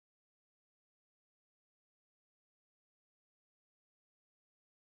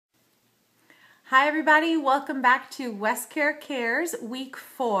Hi everybody, welcome back to WestCare Cares Week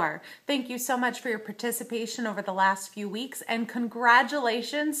 4. Thank you so much for your participation over the last few weeks and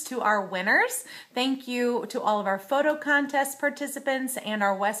congratulations to our winners. Thank you to all of our photo contest participants and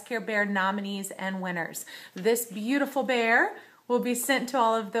our WestCare Bear nominees and winners. This beautiful bear will be sent to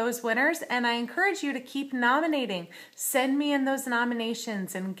all of those winners, and I encourage you to keep nominating. Send me in those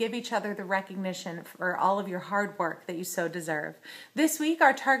nominations and give each other the recognition for all of your hard work that you so deserve. This week,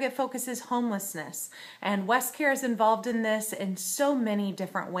 our target focus is homelessness, and WestCare is involved in this in so many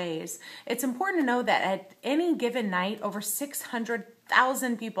different ways. It's important to know that at any given night, over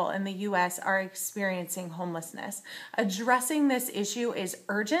 600,000 people in the U.S. are experiencing homelessness. Addressing this issue is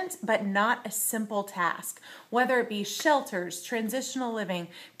urgent, but not a simple task. Whether it be shelters, transitional living,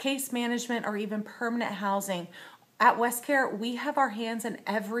 case management, or even permanent housing, at WestCare, we have our hands in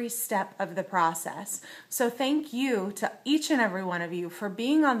every step of the process. So thank you to each and every one of you for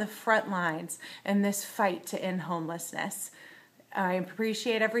being on the front lines in this fight to end homelessness. I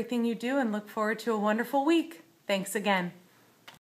appreciate everything you do and look forward to a wonderful week. Thanks again.